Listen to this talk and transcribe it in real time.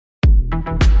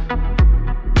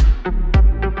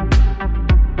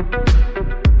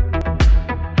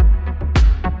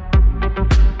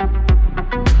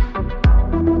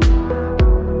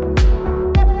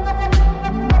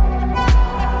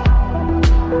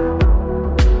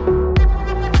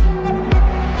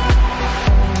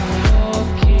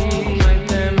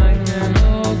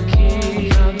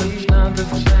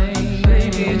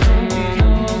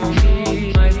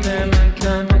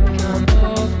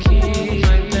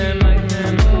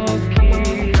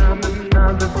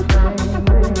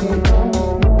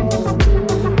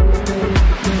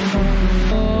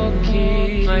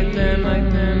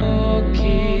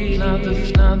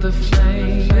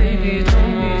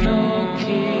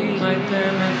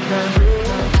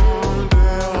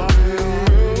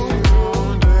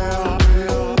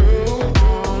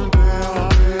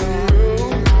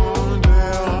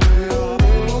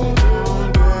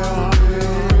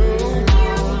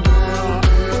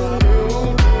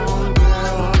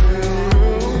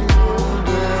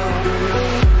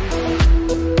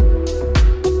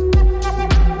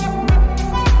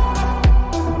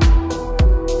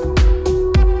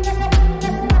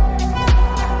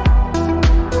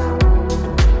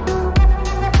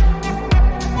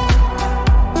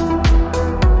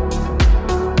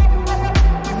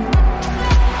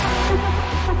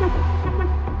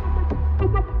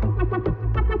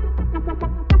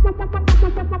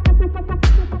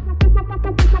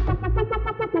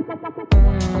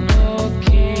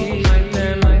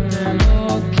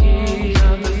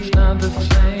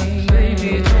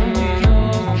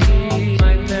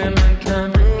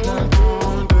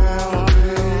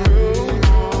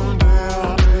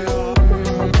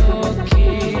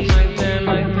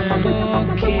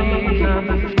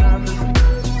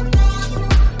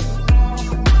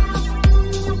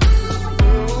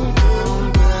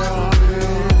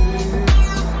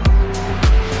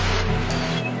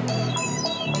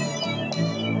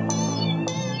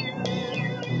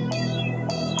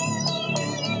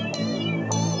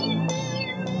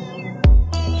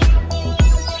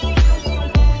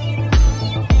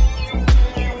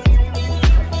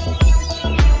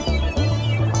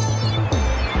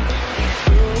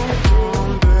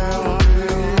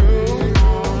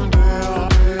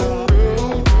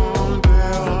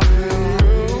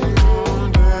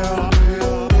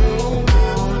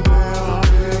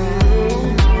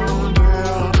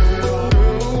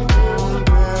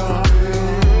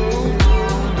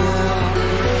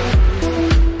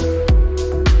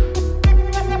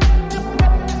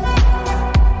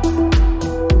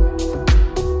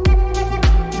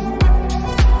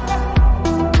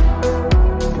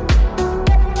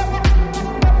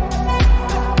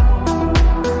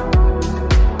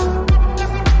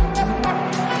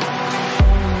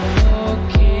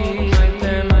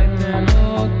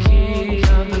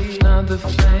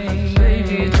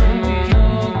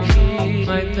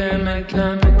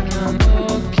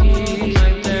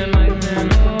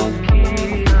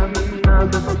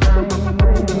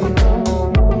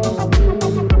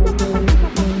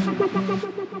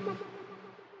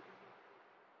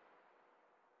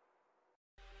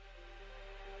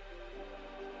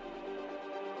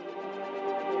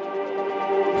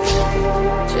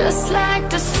Just like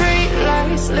the street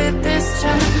lights lit this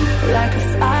town, like a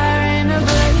fire in a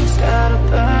blaze, gotta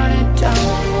burn it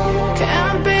down.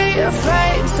 Can't be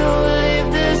afraid to leave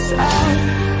this out.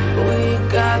 We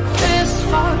got this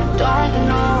far, don't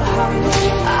know how.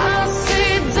 I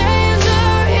see danger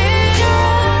in your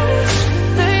eyes.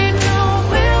 They know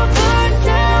we'll burn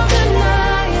down the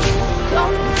night.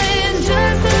 Coming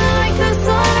just like the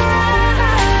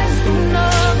sunrise. You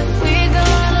know that we're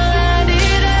gonna let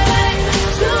it away.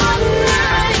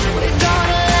 Tonight, we're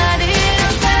gonna let it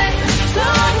away.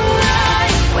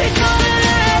 Tonight, we're gonna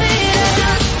let it away.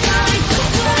 Like the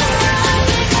sunrise, we're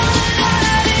gonna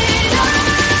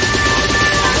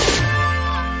let it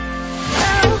away.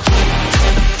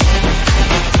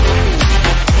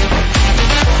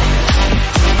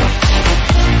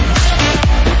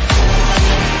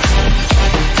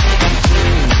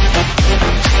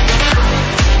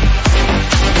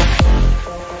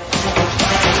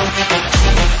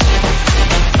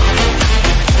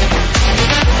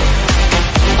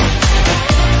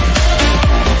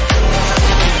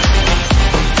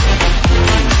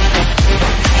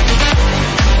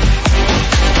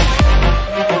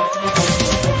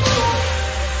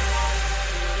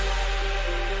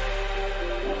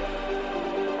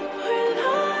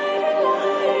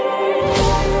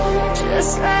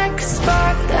 Just like a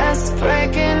spark that's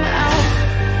breaking out.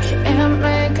 Can't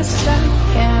make a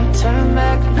stop, can't turn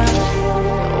back now.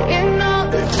 We know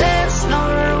that there's no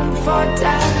room for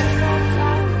doubt.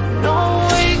 No,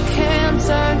 we can't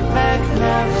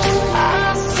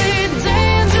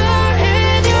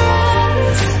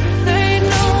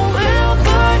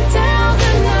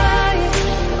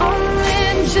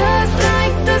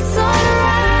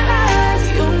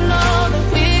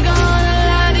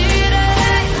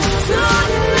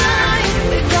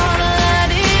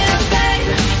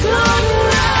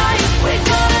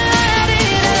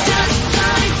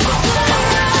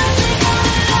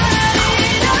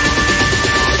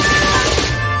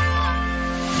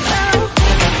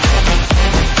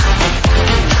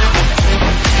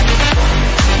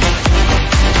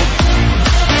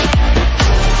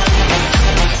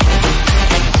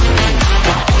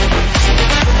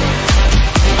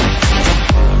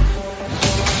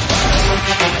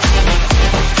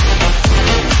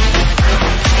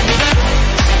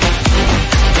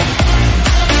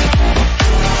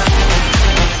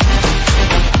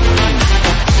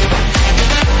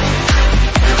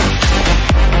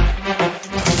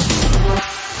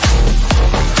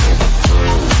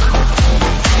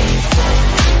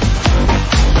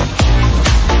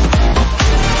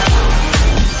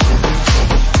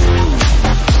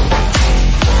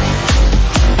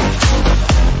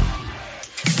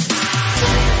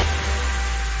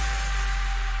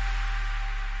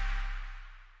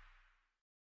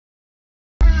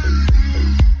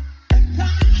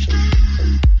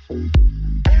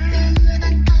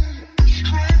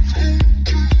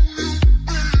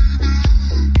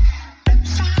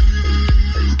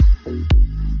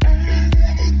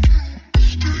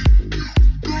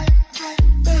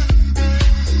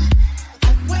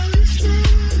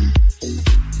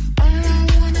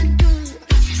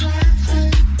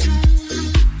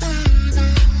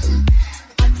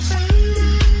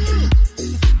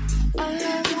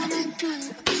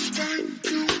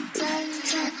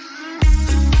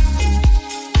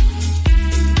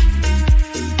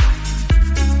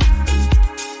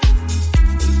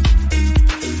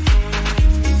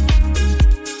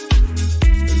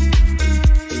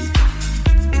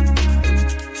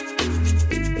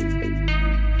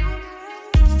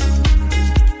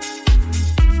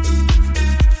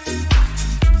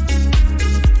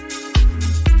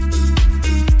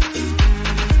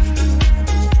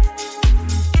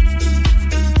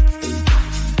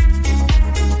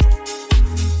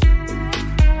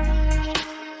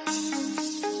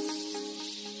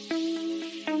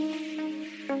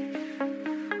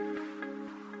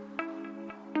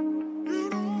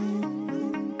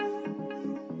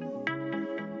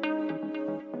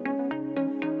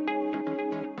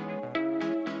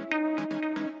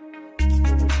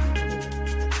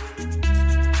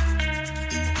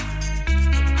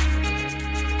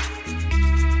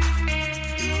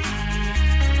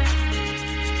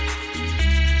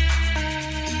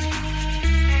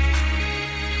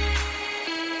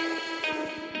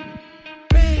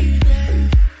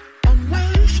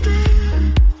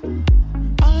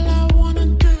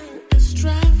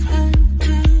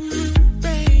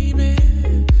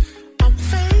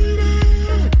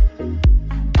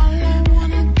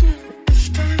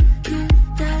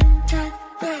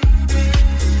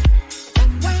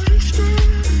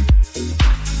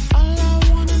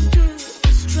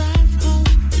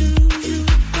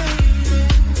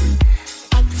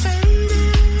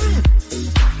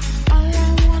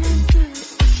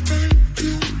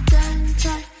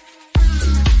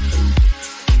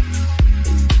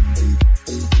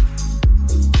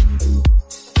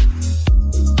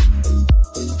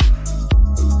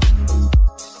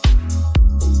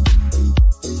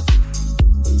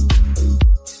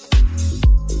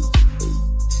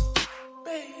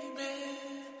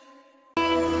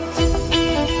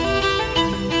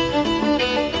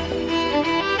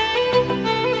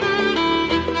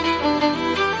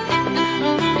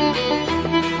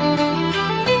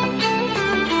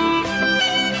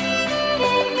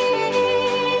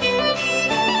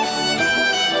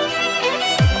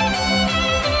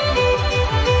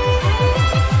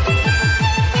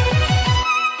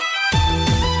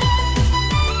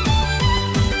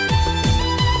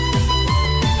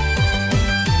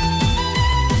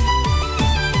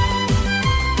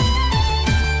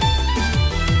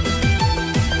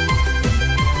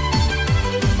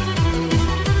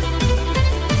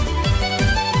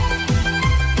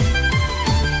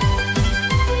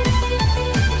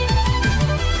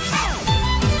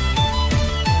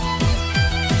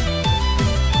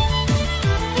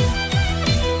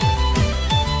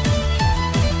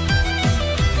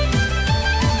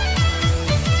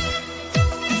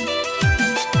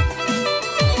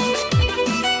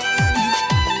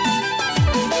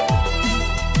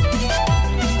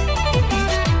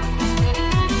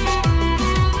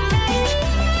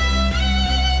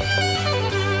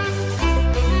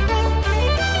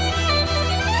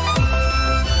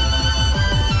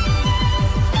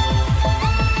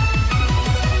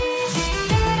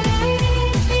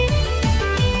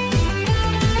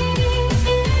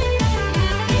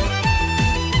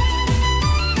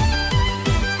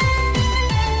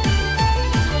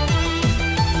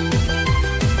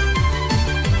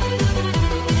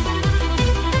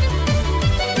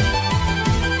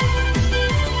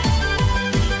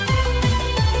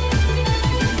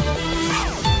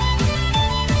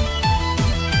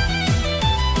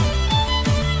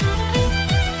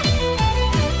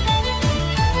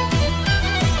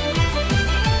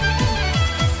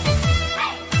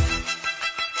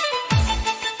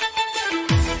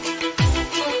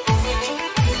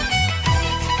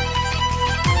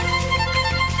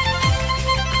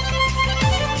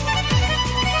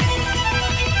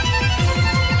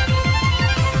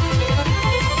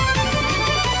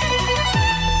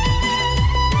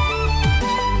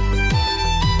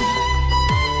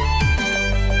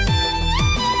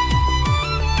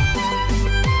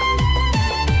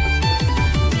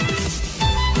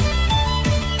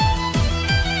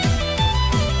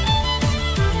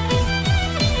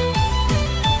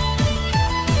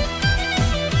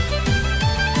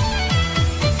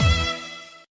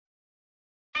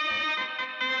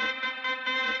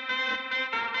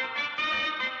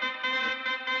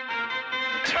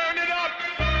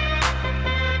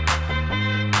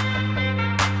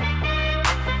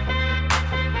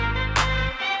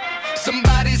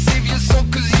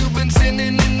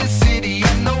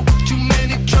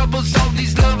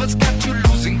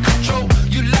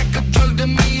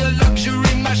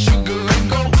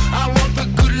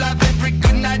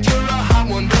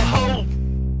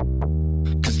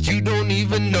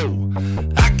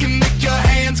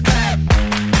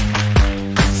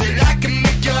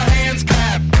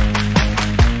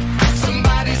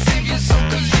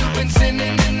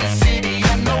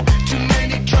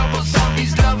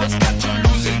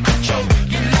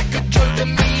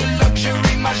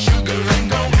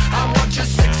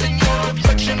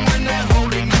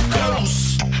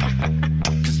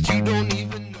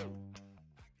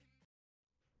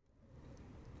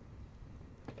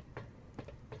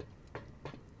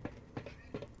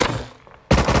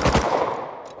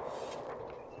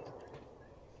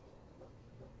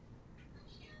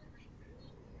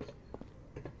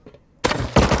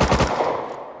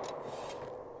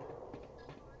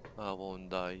I won't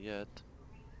die yet.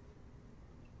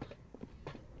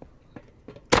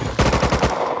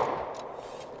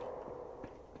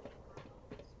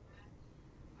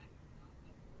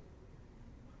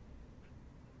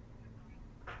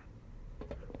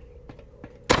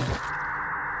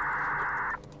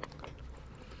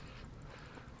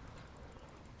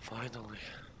 Finally.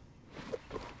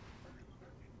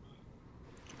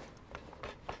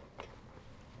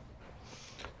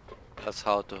 That's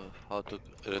how to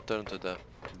return to the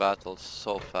battle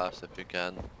so fast if you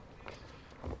can.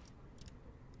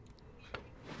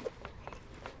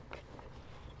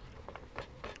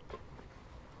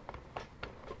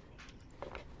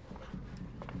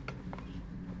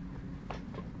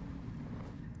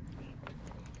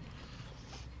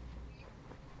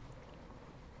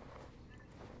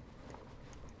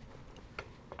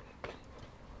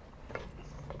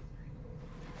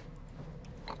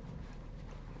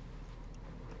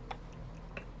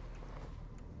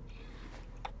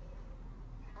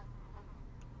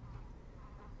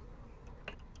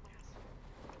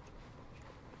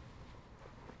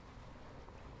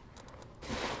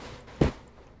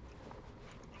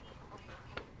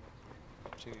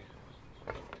 Gee.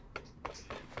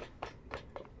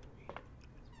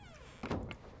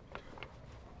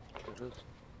 It is.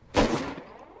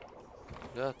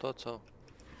 Yeah, I thought so.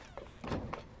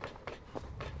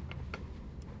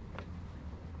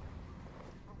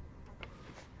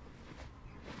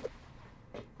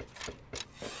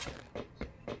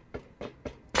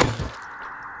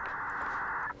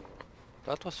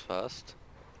 That was fast.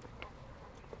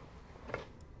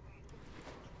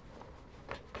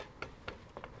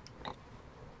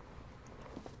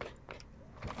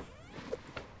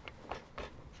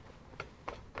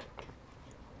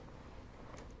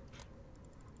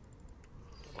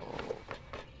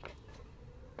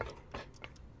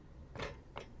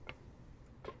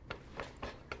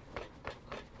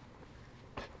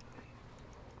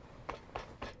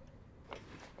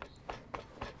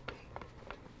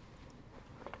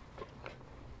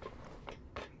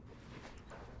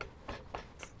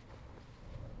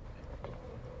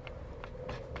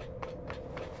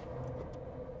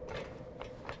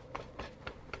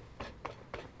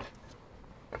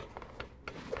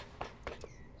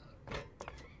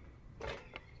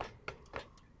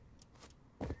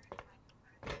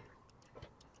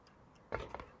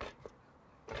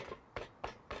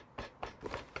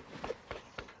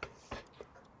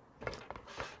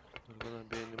 Not gonna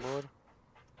be any more.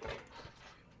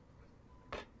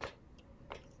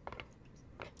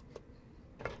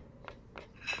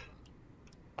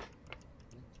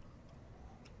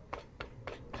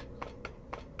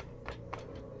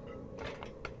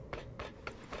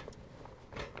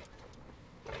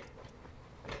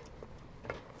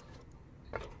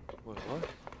 Wait, what?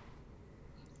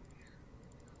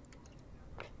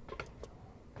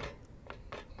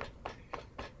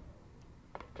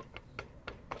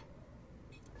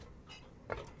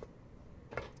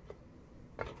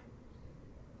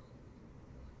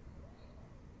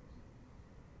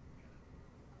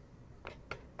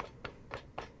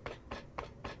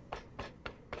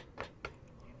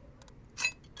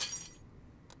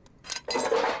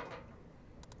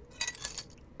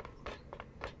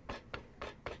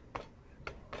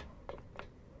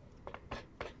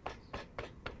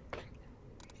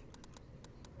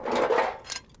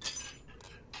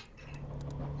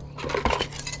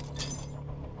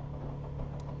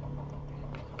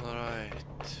 Alright.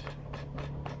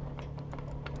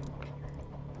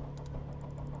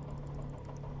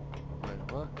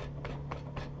 Wait, what?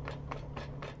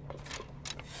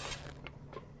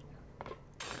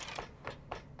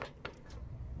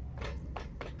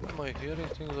 Am I hearing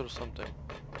things or something?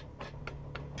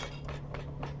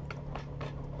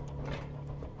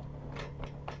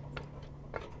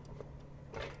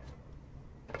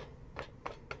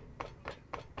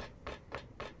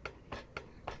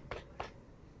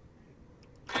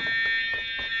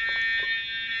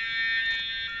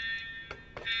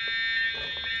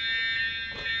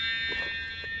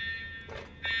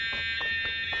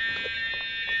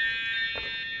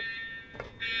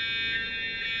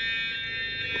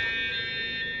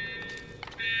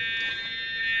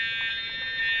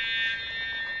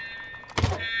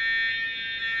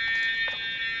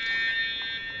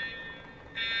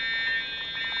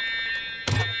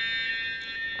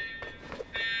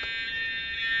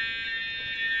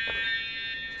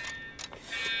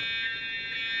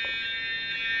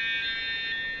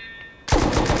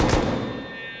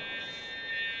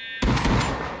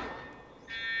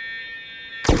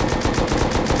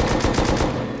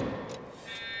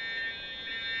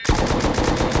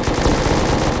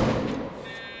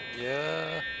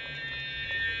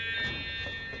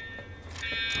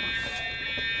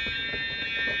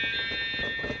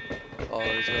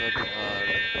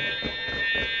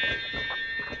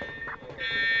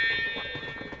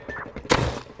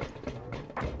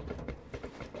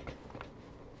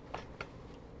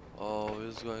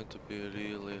 It's going to be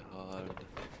really hard.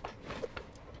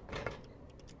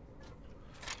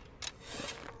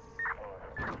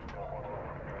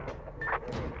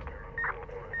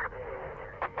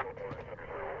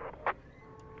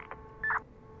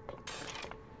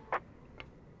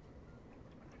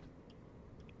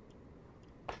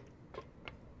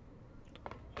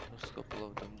 There's a couple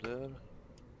of them there.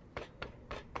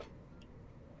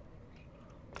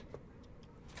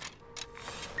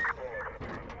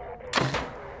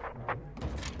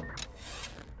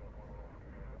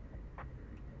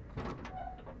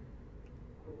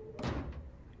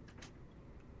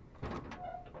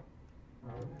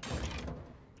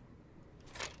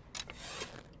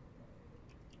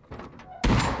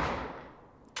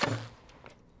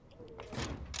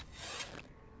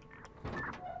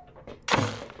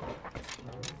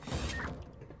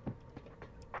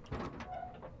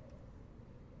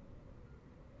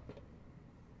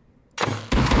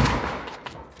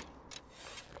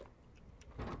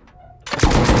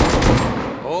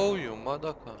 Oh, you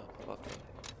motherfucker.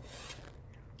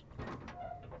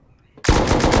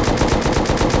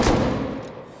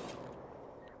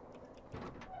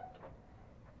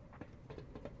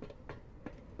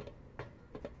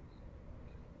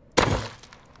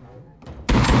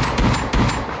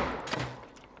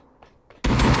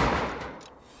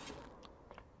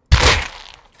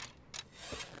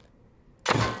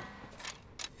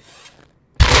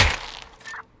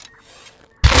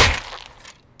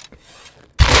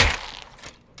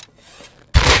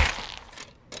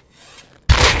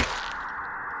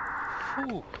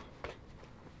 Whew.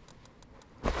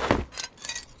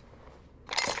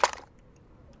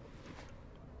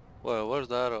 Well, where's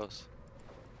the arrows?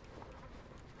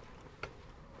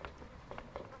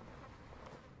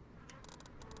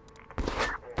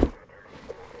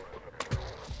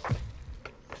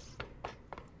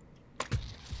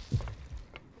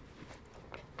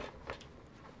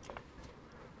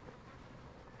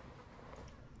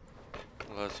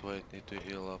 Let's wait, need to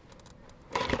heal up.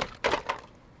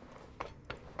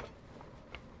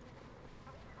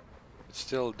 It's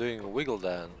still doing a wiggle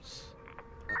dance.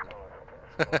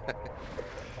 Don't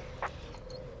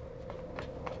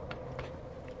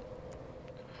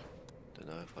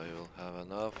know if I will have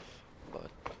enough,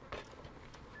 but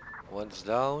one's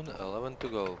down, 11 to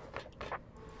go.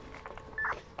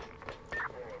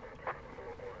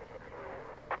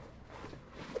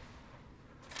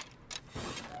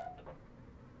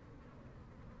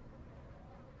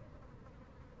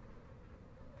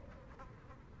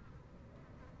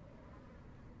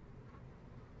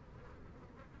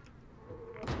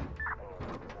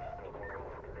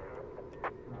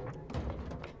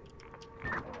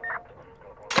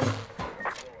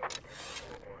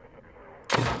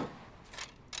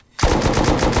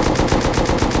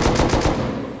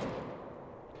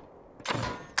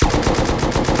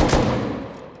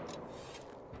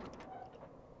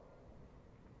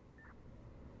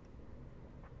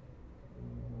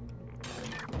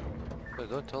 But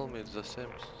don't tell me it's the same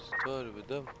story with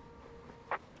them.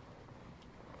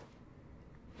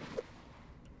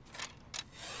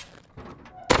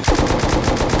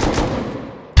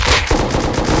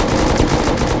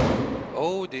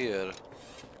 Oh dear.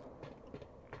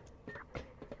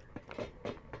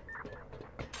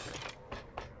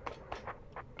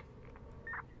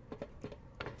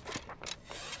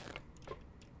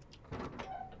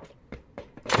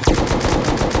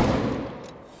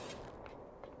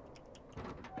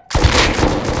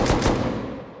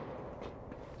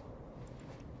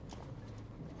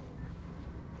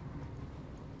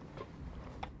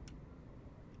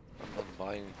 I'm not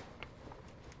buying.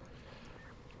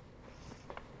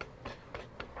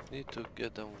 Need to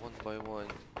get them one by one.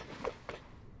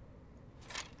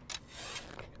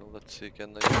 Okay, let's see,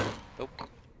 can I? Nope,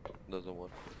 doesn't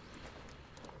work.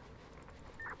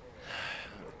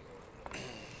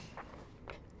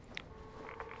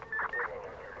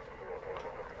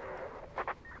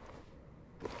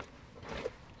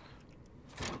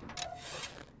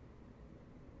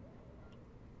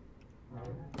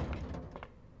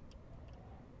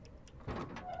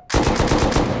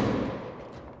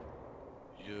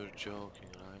 You're joking,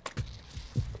 right?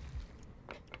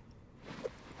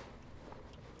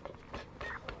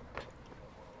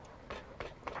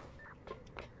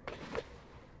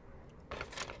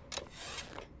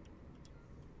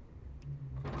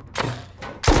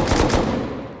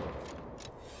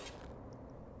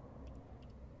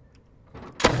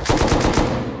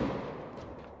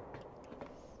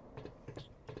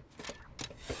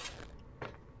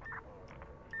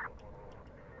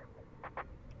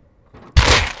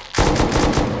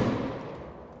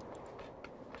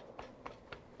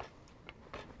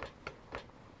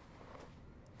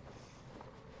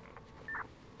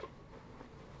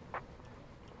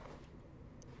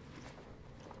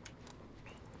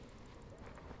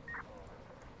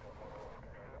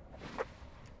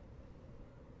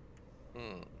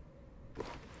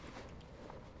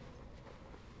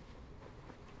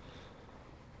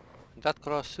 That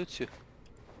cross suits you.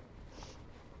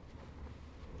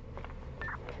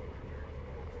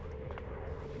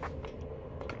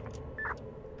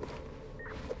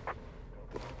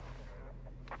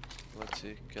 Let's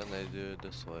see, can I do it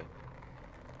this way?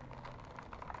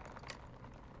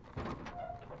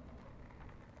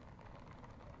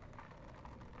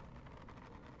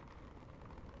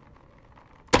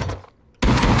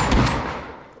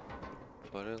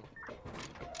 For real?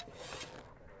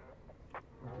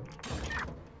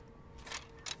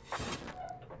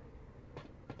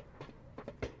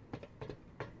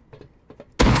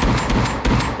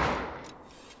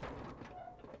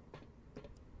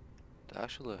 It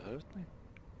actually hurt me?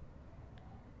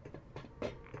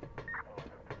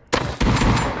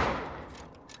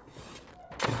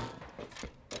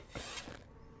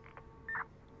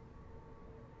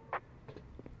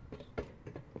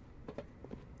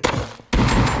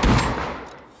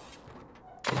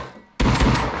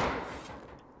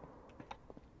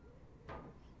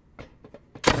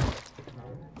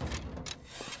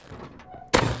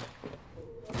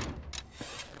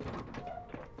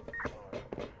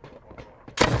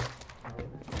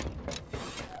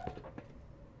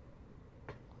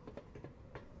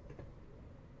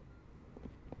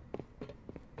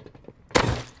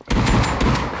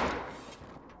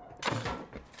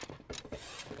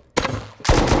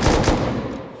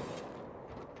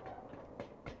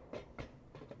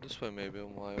 This way maybe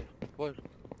on wire. What?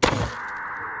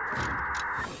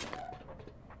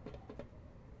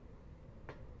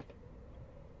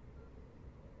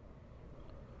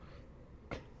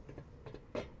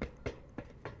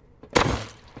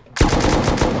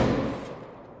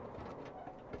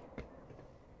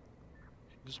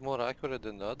 It's more accurate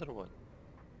than the other one.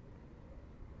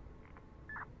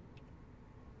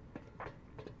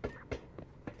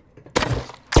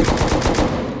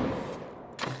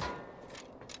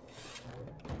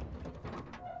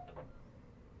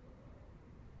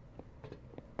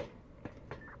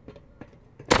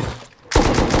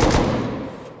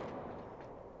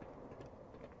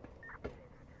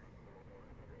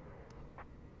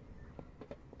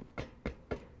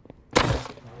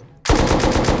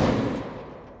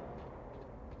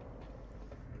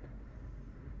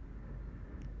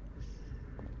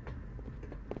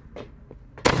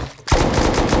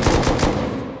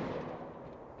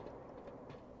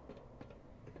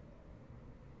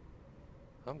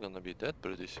 I'm gonna be dead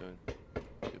pretty soon.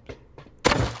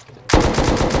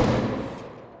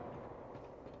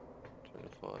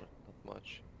 24, not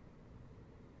much.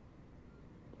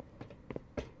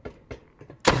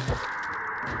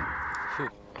 Phew,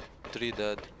 3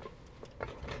 dead.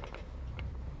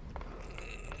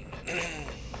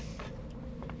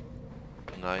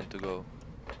 Nine to go.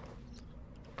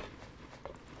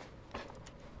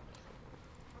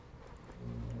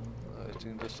 I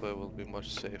think this way will be much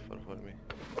safer for me.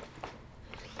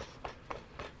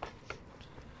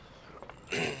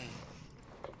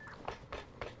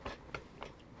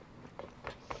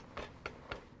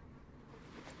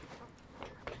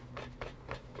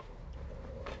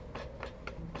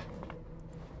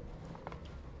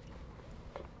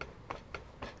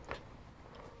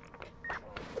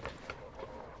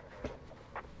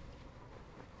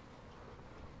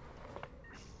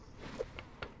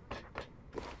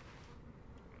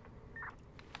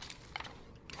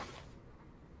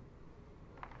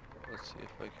 Let's see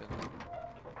if I can.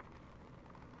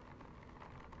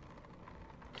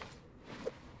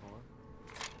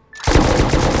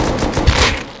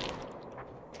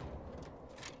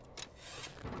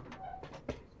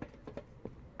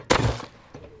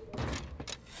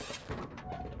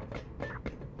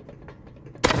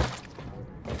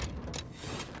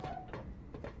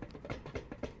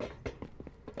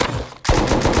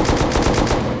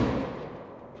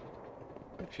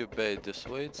 If you bait this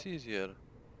way, it's easier.